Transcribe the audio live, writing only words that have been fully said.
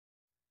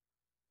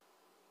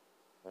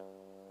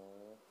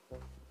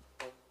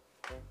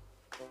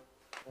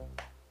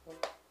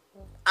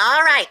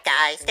Alright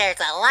guys, there's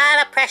a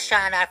lot of pressure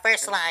on our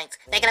first lines.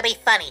 They gotta be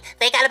funny,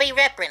 they gotta be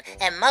ripping,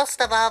 and most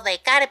of all, they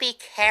gotta be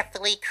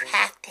carefully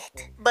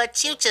crafted.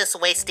 But you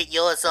just wasted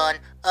yours on,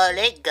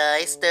 alright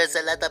guys, there's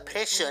a lot of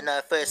pressure on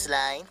our first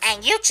line.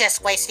 And you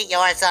just wasted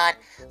yours on,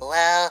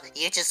 well,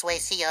 you just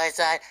wasted yours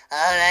on,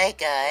 alright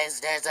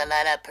guys, there's a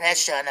lot of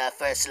pressure on our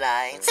first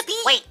lines.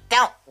 Wait,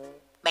 don't.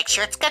 Make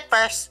sure it's good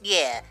first.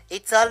 Yeah,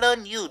 it's all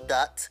on you,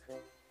 Dot.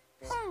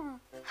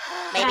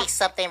 Maybe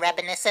something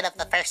reminiscent of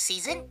the first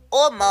season?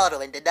 Or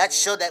modern to not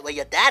show that we're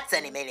your dad's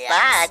Animaniacs.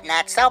 But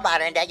not so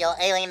modern that you'll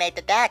alienate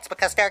the dads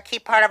because they're a key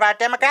part of our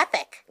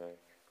demographic.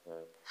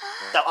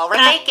 Don't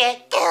overthink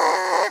it.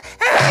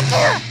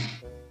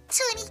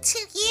 22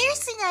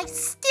 years and I'm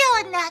still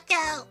a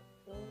knockout.